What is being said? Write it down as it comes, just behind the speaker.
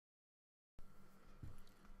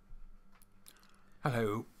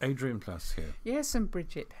Hello, Adrian Plus here. Yes, and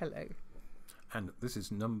Bridget, hello. And this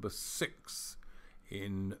is number 6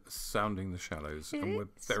 in Sounding the Shallows, and we're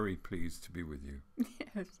very pleased to be with you.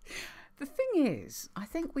 Yes. The thing is, I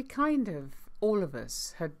think we kind of, all of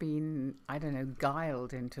us, had been,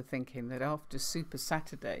 guiled into thinking that after Super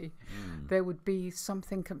Saturday, there would be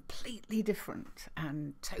something completely different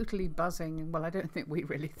and totally buzzing. Well, I don't think we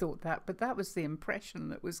really thought that, but that was the impression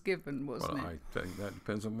that was given, wasn't it? Well, I think that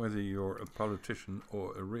depends on whether you're a politician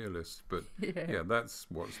or a realist, but yeah that's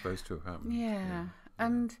what's supposed to have happened. Yeah.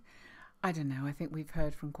 And I don't know, I think we've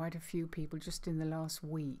heard from quite a few people just in the last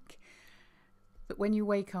week that when you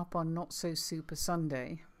wake up on Not So Super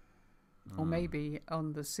Sunday, or maybe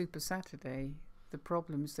on the Super Saturday, the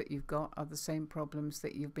problems that you've got are the same problems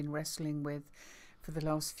that you've been wrestling with for the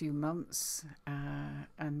last few months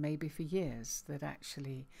and maybe for years, that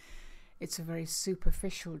actually it's a very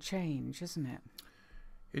superficial change, isn't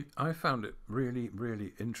it? I found it really,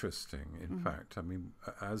 really interesting, in fact. I mean,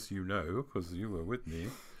 as you know, because you were with me,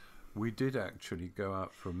 we did actually go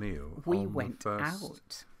out for a meal. We on went the first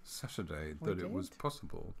out. Saturday that it was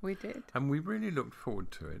possible. We did. And we really looked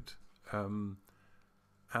forward to it.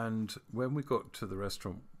 And when we got to the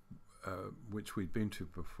restaurant, which we'd been to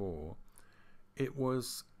before, it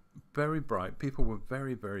was very bright. People were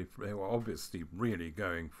they were obviously really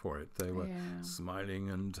going for it. They were smiling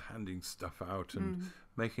and handing stuff out and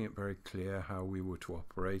making it very clear how we were to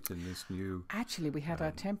operate in this new... Actually, we had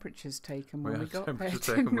our temperatures taken when we got there. We had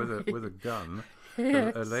temperatures taken with a gun.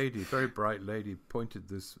 Yes. A lady, very bright lady, pointed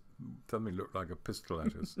this, something looked like a pistol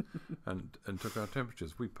at us and took our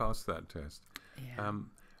temperatures. We passed that test. Yeah.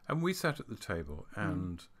 And we sat at the table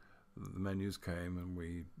and the menus came and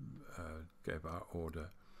we gave our order.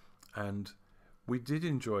 And we did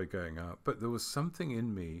enjoy going out, but there was something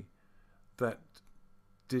in me that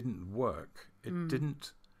didn't work. It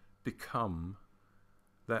didn't become,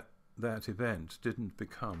 that event didn't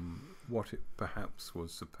become what it perhaps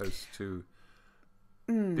was supposed to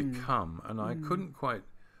become. And I couldn't quite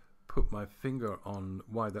put my finger on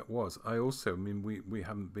why that was. I also, we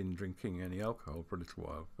haven't been drinking any alcohol for a little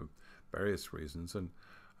while for various reasons. And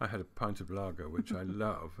I had a pint of lager, which I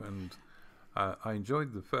love. And I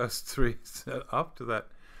enjoyed the first 3, after that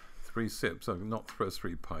 3 sips, not the first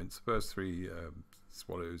 3 pints, first 3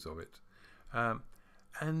 swallows of it.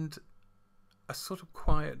 And a sort of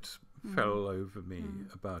quiet fell over me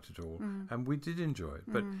about it all. And we did enjoy it,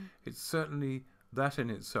 but it's certainly, that in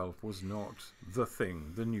itself was not the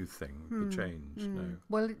thing, the new thing, the change, no.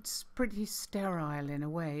 Well, it's pretty sterile in a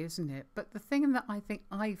way, isn't it? But the thing that I think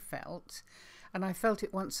I felt, and I felt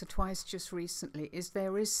it once or twice just recently, is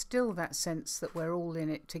there is still that sense that we're all in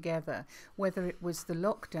it together, whether it was the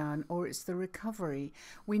lockdown or it's the recovery.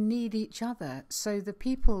 We need each other. So the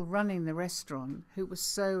people running the restaurant, who were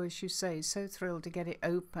so, as you say, so thrilled to get it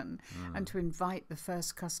open and to invite the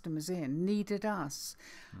first customers in, needed us.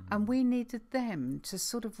 And we needed them to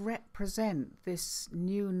sort of represent this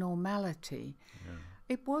new normality. Yeah.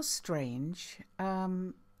 It was strange,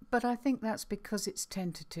 but I think that's because it's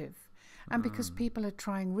tentative. And because people are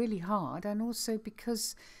trying really hard, and also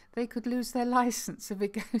because they could lose their license if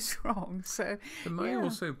it goes wrong. So it may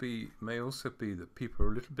also be that people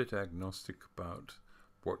are a little bit agnostic about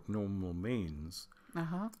what normal means.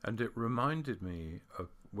 And it reminded me of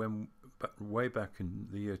when, way back in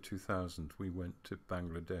the year 2000, we went to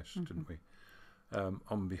Bangladesh, didn't we,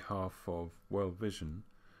 on behalf of World Vision,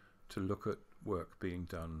 to look at work being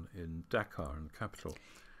done in Dhaka, in the capital.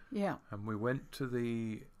 Yeah. And we went to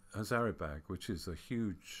the Hazaribagh, which is a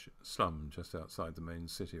huge slum just outside the main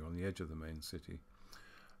city, on the edge of the main city.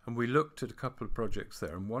 And we looked at a couple of projects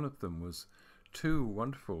there, and one of them was 2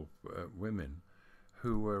 wonderful women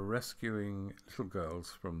who were rescuing little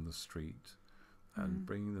girls from the street and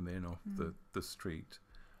bringing them in off the street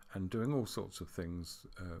and doing all sorts of things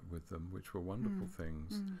with them, which were wonderful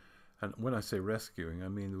things. And when I say rescuing, I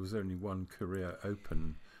mean there was only one career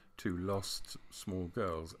open to lost small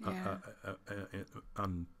girls.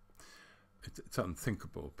 It's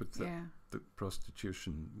unthinkable, but the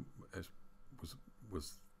prostitution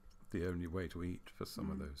was the only way to eat for some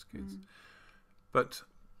of those kids. But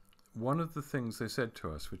one of the things they said to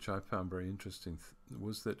us, which I found very interesting,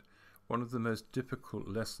 was that one of the most difficult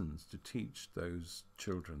lessons to teach those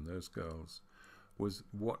children, those girls, was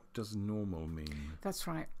what does normal mean? That's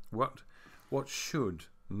right. What should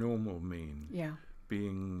normal mean? Yeah.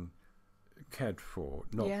 Being cared for,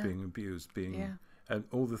 not being abused, being... and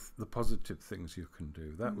all the positive things you can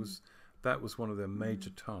do. That that was one of their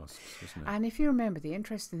major tasks, wasn't it? And if you remember, the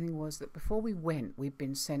interesting thing was that before we went, we'd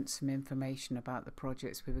been sent some information about the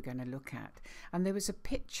projects we were going to look at. And there was a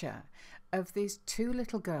picture of these two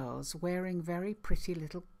little girls wearing very pretty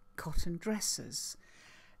little cotton dresses.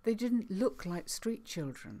 They didn't look like street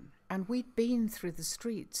children. And we'd been through the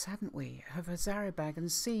streets, hadn't we, of Hazaribagh,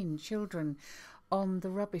 and seen children on the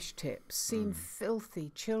rubbish tips, seen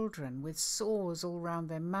filthy children with sores all round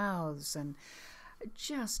their mouths and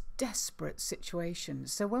just desperate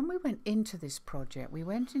situations. So when we went into this project, we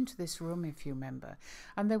went into this room, if you remember,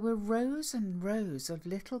 and there were rows and rows of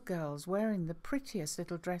little girls wearing the prettiest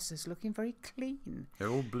little dresses, looking very clean. They're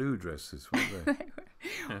all blue dresses, weren't they?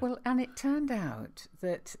 Well, and it turned out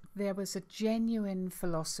that there was a genuine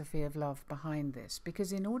philosophy of love behind this,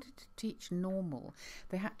 because in order to teach normal,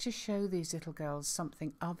 they had to show these little girls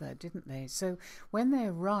something other, didn't they? So when they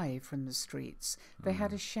arrived from the streets, they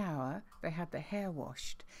had a shower, they had their hair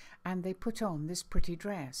washed, and they put on this pretty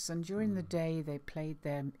dress. And during the day, they played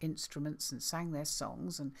their instruments and sang their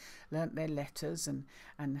songs and learnt their letters and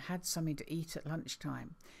had something to eat at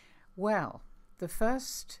lunchtime. Well, the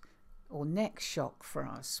first or next shock for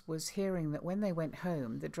us was hearing that when they went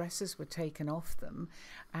home, the dresses were taken off them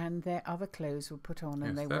and their other clothes were put on,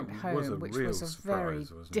 and they went home, which was a very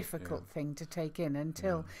difficult thing to take in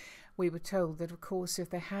until we were told that, of course, if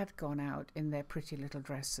they had gone out in their pretty little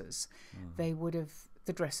dresses,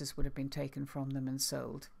 the dresses would have been taken from them and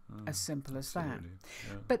sold. As simple as that.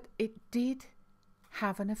 Yeah. But it did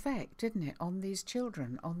have an effect, didn't it, on these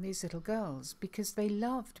children, on these little girls, because they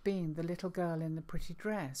loved being the little girl in the pretty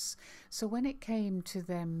dress. So when it came to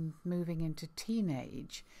them moving into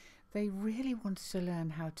teenage, they really wanted to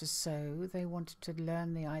learn how to sew. They wanted to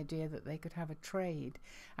learn the idea that they could have a trade,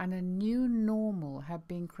 and a new normal had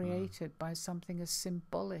been created by something as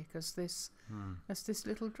symbolic as this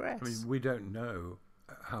little dress. I mean, we don't know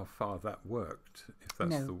how far that worked, if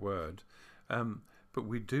that's the word. But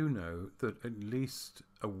we do know that at least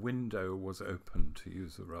a window was open, to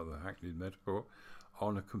use a rather hackneyed metaphor,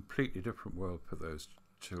 on a completely different world for those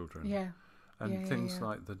children. Yeah. And things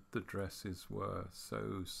like the dresses were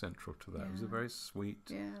so central to that. Yeah. It was a very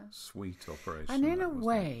sweet operation. And in a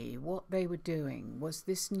way, what they were doing was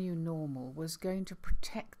this new normal was going to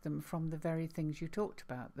protect them from the very things you talked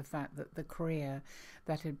about. The fact that the career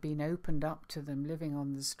that had been opened up to them living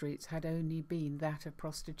on the streets had only been that of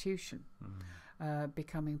prostitution.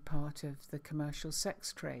 Becoming part of the commercial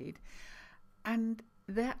sex trade. And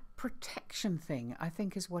that protection thing, I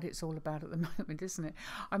think, is what it's all about at the moment, isn't it?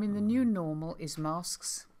 I mean, the new normal is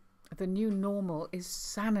masks. The new normal is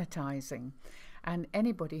sanitizing. And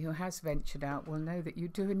anybody who has ventured out will know that you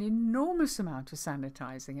do an enormous amount of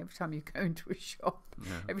sanitizing every time you go into a shop,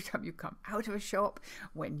 every time you come out of a shop,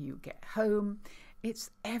 when you get home. It's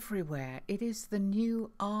everywhere. It is the new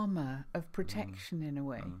armour of protection in a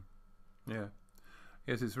way. Yeah.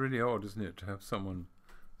 Yes, it's really odd, isn't it, to have someone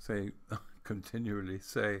continually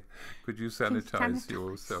say, could you sanitize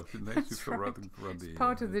yourself? It makes you feel rather grubby. It's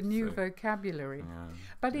part of the new vocabulary. Yeah,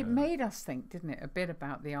 but it made us think, didn't it, a bit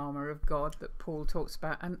about the armour of God that Paul talks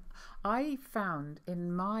about. And I found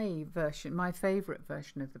in my version, my favourite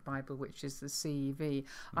version of the Bible, which is the CEV,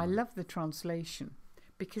 I love the translation,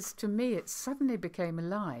 because to me it suddenly became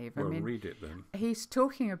alive. Well, read it then. He's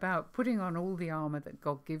talking about putting on all the armour that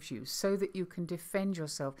God gives you so that you can defend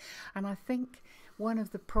yourself. And I think one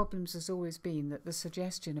of the problems has always been that the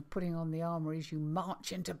suggestion of putting on the armour is you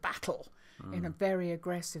march into battle in a very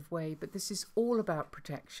aggressive way. But this is all about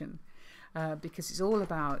protection, because it's all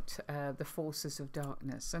about the forces of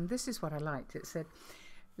darkness. And this is what I liked. It said,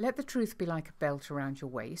 let the truth be like a belt around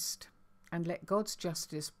your waist, and let God's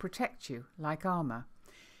justice protect you like armour.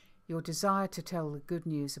 Your desire to tell the good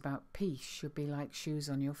news about peace should be like shoes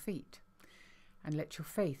on your feet. And let your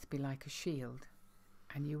faith be like a shield,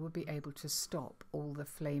 and you will be able to stop all the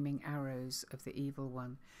flaming arrows of the evil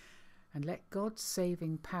one. And let God's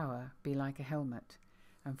saving power be like a helmet,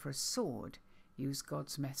 and for a sword use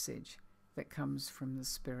God's message that comes from the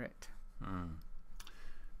Spirit.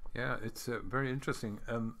 Yeah, it's very interesting.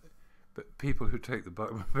 But people who take the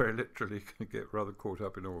Bible very literally can get rather caught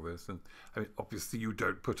up in all this. And I mean, obviously you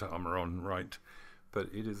don't put armour on, right? But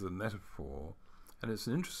it is a metaphor. And it's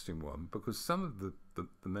an interesting one, because some of the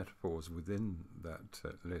metaphors within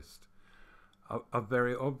that list are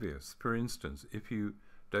very obvious. For instance, if you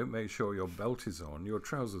don't make sure your belt is on, your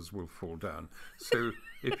trousers will fall down. So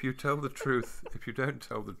if you tell the truth, if you don't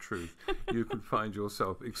tell the truth, you can find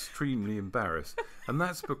yourself extremely embarrassed. And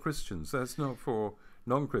that's for Christians. That's not for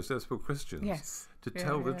non-Christians, for Christians, to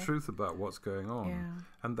tell the truth about what's going on.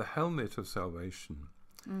 And the helmet of salvation,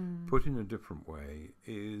 put in a different way,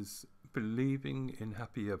 is believing in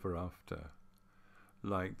happy ever after,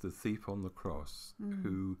 like the thief on the cross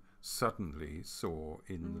who suddenly saw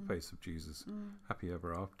in the face of Jesus happy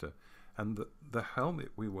ever after. And the helmet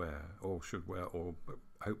we wear, or should wear, or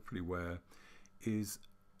hopefully wear, is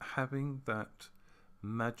having that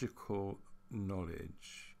magical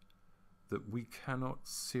knowledge that we cannot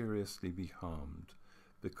seriously be harmed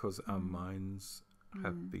because our minds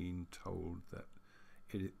have been told that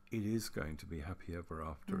it is going to be happy ever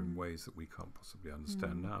after in ways that we can't possibly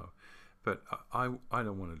understand now. But I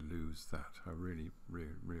don't want to lose that. I really,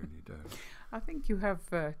 really, really don't. I think you have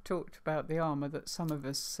talked about the armour that some of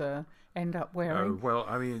us end up wearing. Well,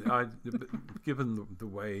 I mean, given the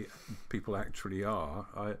way people actually are,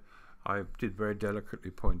 I did very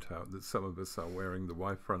delicately point out that some of us are wearing the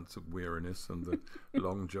white fronts of weariness and the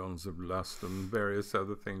long johns of lust and various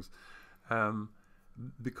other things.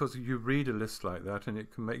 Because you read a list like that and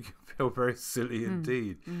it can make you feel very silly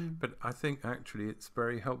indeed. But I think actually it's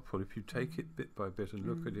very helpful if you take it bit by bit and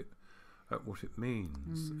look at it, at what it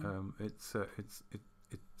means. It's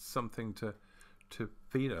something to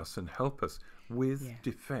feed us and help us with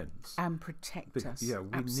defence and protect us. Yeah,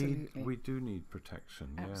 we do need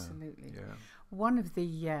protection. Absolutely. Yeah. One of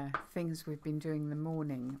the things we've been doing in the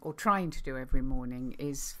morning, or trying to do every morning,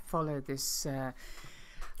 is follow this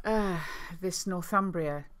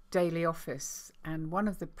Northumbria daily office, and one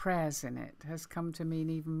of the prayers in it has come to mean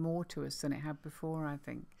even more to us than it had before, I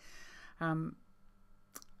think.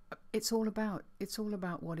 It's all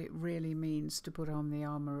about what it really means to put on the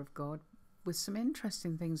armour of God, with some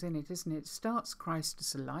interesting things in it, isn't it? It starts, Christ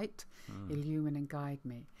as a light, illumine and guide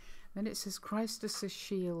me. Then it says, Christ as a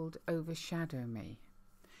shield, overshadow me.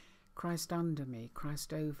 Christ under me,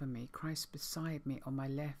 Christ over me, Christ beside me, on my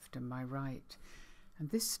left and my right. And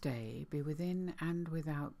this day be within and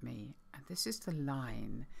without me. And this is the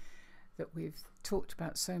line that we've talked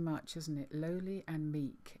about so much, isn't it? Lowly and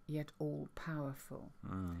meek, yet all powerful.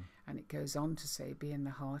 And it goes on to say, be in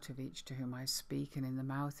the heart of each to whom I speak, and in the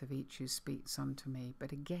mouth of each who speaks unto me.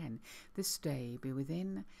 But again, this day be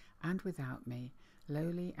within and without me,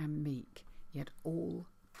 lowly and meek, yet all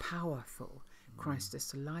powerful. Christ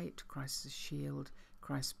as the light, Christ as a shield,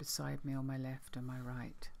 Christ beside me on my left and my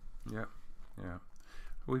right. Yeah.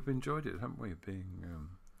 We've enjoyed it, haven't we?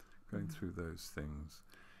 Going through those things.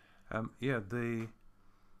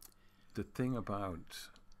 The thing about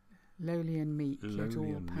lowly and meek, yet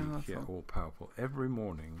all powerful. Every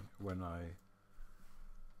morning when I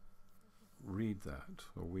read that,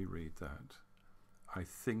 or we read that, I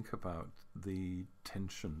think about the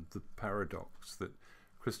tension, the paradox that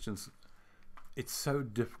Christians, it's so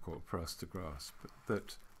difficult for us to grasp,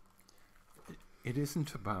 that it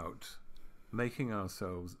isn't about making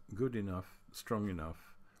ourselves good enough, strong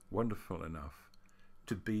enough, wonderful enough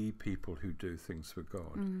to be people who do things for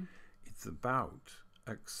God. It's about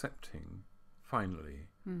accepting, finally,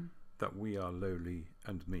 that we are lowly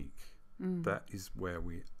and meek. That is where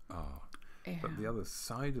we are. But the other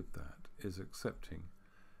side of that is accepting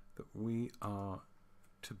that we are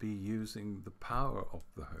to be using the power of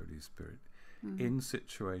the Holy Spirit in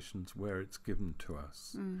situations where it's given to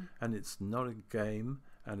us. And it's not a game,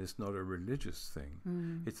 and it's not a religious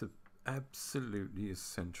thing. It's an absolutely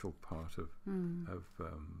essential part of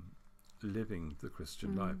living the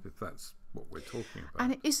Christian life, if that's what we're talking about.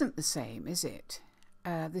 And it isn't the same, is it?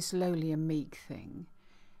 This lowly and meek thing.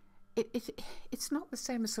 It's not the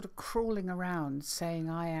same as sort of crawling around saying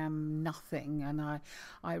I am nothing, and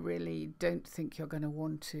I really don't think you're going to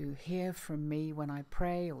want to hear from me when I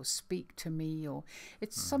pray or speak to me, or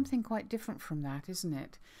it's something quite different from that, isn't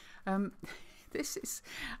it? This is,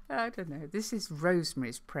 I don't know, this is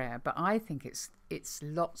Rosemary's prayer, but I think it's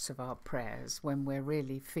lots of our prayers when we're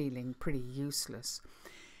really feeling pretty useless.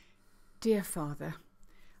 Dear Father,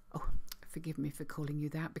 oh, forgive me for calling you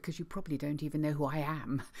that, because you probably don't even know who I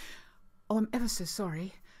am. Oh, I'm ever so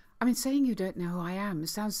sorry. I mean, saying you don't know who I am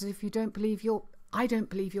sounds as if you don't believe I don't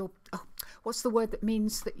believe oh, what's the word that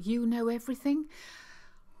means that you know everything?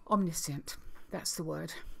 Omniscient, that's the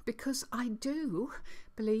word. Because I do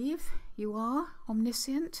believe you are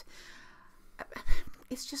omniscient.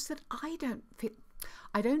 It's just that I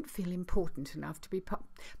don't feel important enough to be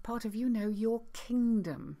part of, your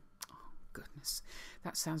kingdom. Goodness,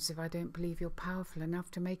 that sounds as if I don't believe you're powerful enough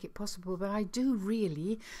to make it possible, but I do.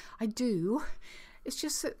 It's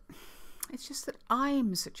just that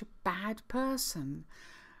I'm such a bad person.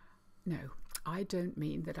 No, I don't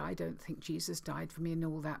mean that I don't think Jesus died for me and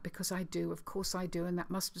all that, because I do, of course I do, and that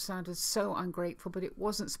must have sounded so ungrateful, but it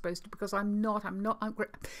wasn't supposed to, because I'm not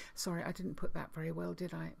ungrateful. Sorry, I didn't put that very well,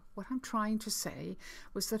 did I? What I'm trying to say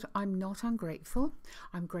was that I'm not ungrateful.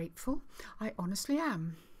 I'm grateful. I honestly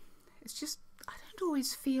am. it's just, I don't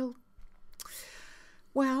always feel,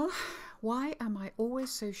 well, why am I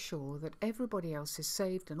always so sure that everybody else is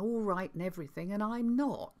saved and all right and everything, and I'm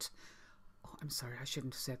not? Oh, I'm sorry, I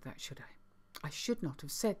shouldn't have said that, should I? I should not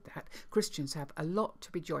have said that. Christians have a lot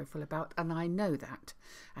to be joyful about, and I know that.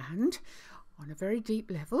 And on a very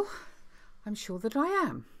deep level, I'm sure that I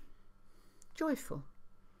am joyful.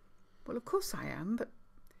 Well, of course I am, but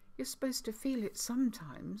you're supposed to feel it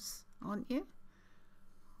sometimes, aren't you?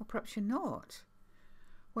 Or perhaps you're not.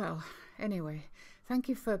 Well, anyway, thank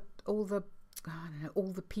you for all the,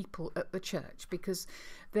 all the people at the church, because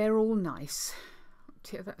they're all nice.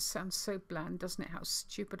 Dear, that sounds so bland, doesn't it? How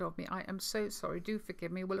stupid of me. I am so sorry. Do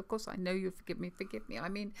forgive me. Well, of course I know you forgive me. Forgive me. I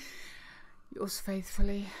mean, yours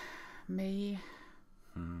faithfully, me.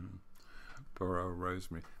 Poor old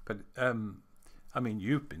Rosemary. But I mean,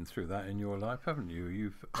 you've been through that in your life, haven't you?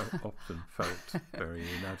 You've often felt very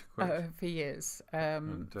inadequate. For years.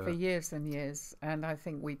 For years and years. And I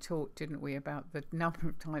think we talked, didn't we, about the number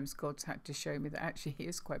of times God's had to show me that actually he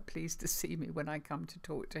is quite pleased to see me when I come to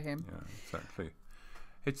talk to him. Yeah, exactly.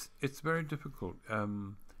 It's very difficult.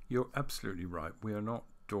 You're absolutely right. We are not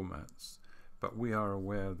doormats, but we are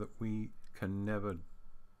aware that we can never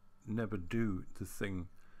do the thing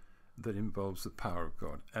that involves the power of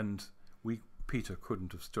God. And Peter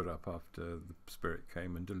couldn't have stood up after the Spirit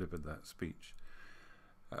came and delivered that speech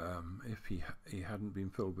if he hadn't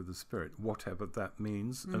been filled with the Spirit, whatever that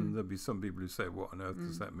means. And there'll be some people who say, what on earth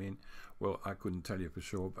does that mean? Well, I couldn't tell you for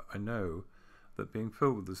sure, but I know that being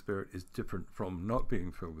filled with the Spirit is different from not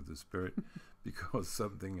being filled with the Spirit because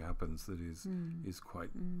something happens that is quite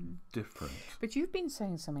different. But you've been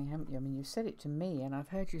saying something, haven't you? I mean, you said it to me, and I've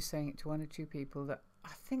heard you saying it to one or two people that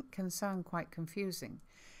I think can sound quite confusing.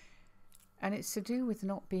 And it's to do with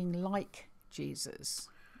not being like Jesus.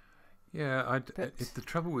 Yeah, the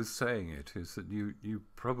trouble with saying it is that you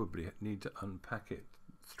probably need to unpack it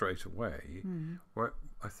straight away.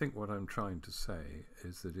 I think what I'm trying to say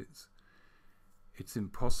is that it's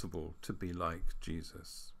impossible to be like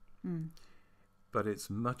Jesus, but it's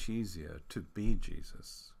much easier to be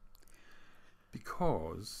Jesus.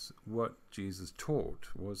 Because what Jesus taught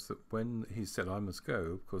was that when he said, I must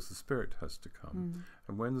go, because the Spirit has to come.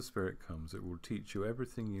 And when the Spirit comes, it will teach you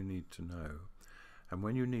everything you need to know. And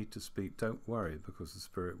when you need to speak, don't worry, because the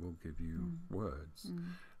Spirit will give you words.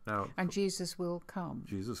 Now, and Jesus will come.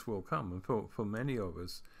 Jesus will come. And for many of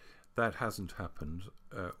us, that hasn't happened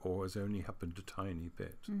or has only happened a tiny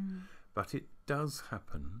bit. But it does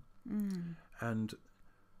happen. And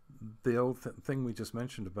the old thing we just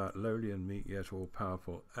mentioned about lowly and meek yet all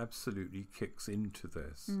powerful absolutely kicks into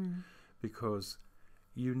this, because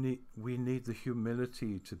we need the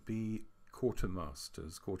humility to be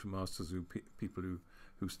quartermasters who people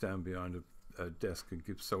who stand behind a desk and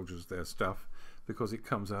give soldiers their stuff because it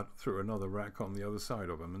comes out through another rack on the other side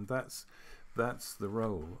of them, and that's the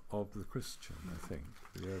role of the Christian, I think,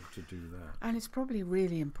 to be able to do that. And it's probably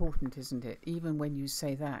really important, isn't it, even when you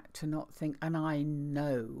say that, to not think, and I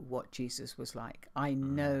know what Jesus was like. I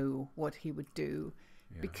know what he would do,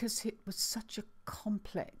 because it was such a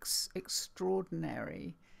complex,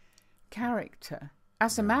 extraordinary character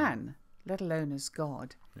as a man, let alone as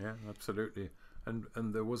God. Yeah, absolutely. And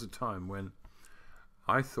there was a time when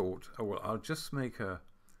I thought, oh, well, I'll just make a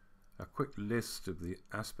quick list of the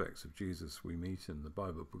aspects of Jesus we meet in the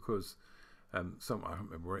Bible, because I don't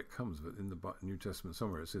remember where it comes, but in the New Testament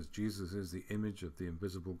somewhere it says Jesus is the image of the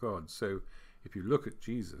invisible God. So if you look at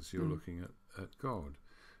Jesus, you're looking at God.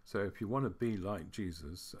 So if you want to be like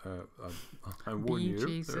Jesus, I warn you,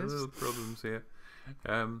 Jesus. there are little problems here.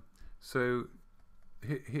 So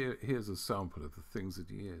here's a sample of the things that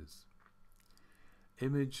he is.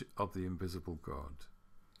 Image of the invisible God,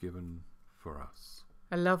 given for us.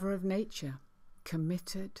 A lover of nature,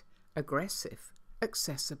 committed, aggressive,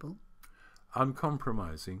 accessible.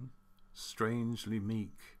 Uncompromising, strangely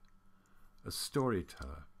meek, a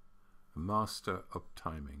storyteller, a master of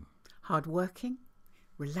timing. Hardworking,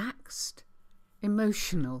 relaxed,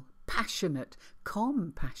 emotional, passionate,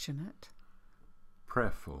 compassionate.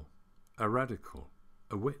 Prayerful, a radical,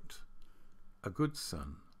 a wit, a good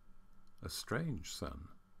son, a strange son,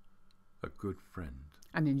 a good friend.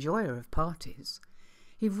 An enjoyer of parties.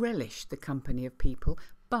 He relished the company of people,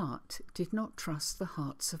 but did not trust the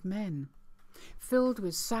hearts of men. Filled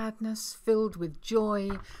with sadness, filled with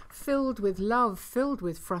joy, filled with love, filled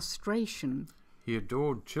with frustration. He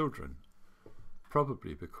adored children,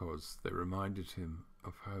 probably because they reminded him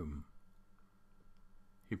of home.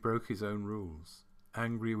 He broke his own rules,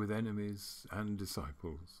 angry with enemies and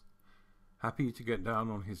disciples, happy to get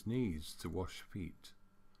down on his knees to wash feet.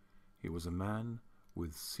 He was a man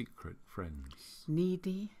with secret friends.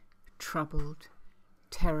 Needy, troubled,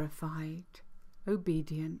 terrified,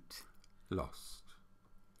 obedient, lost,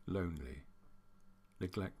 lonely,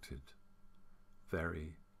 neglected,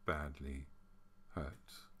 very badly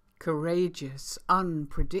hurt, courageous,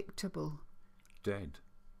 unpredictable, dead,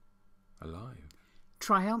 alive,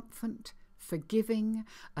 triumphant, forgiving,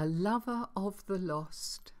 a lover of the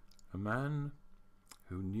lost, a man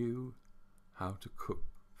who knew how to cook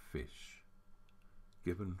fish,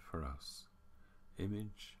 given for us,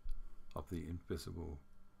 image of the invisible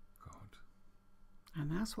God.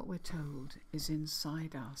 And that's what we're told is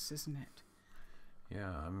inside us, isn't it?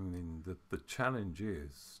 Yeah, I mean, the challenge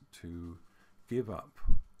is to give up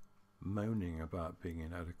moaning about being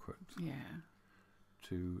inadequate,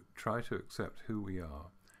 to try to accept who we are,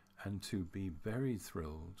 and to be very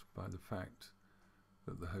thrilled by the fact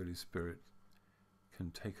that the Holy Spirit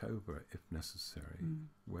can take over if necessary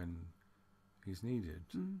when he's needed.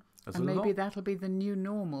 And maybe that'll be the new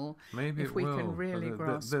normal. Maybe if we can really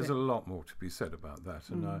grasp there's it. a lot more to be said about that,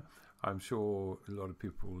 and I'm sure a lot of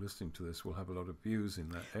people listening to this will have a lot of views in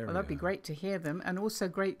that area. Well, that'd be great to hear them, and also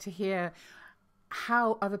great to hear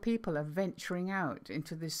how other people are venturing out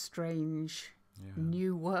into this strange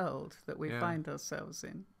new world that we find ourselves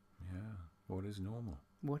in. Yeah, what is normal?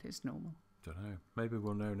 What is normal? Don't know. Maybe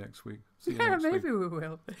we'll know next week. See you next maybe week. we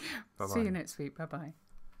will. Bye-bye. See you next week. Bye-bye.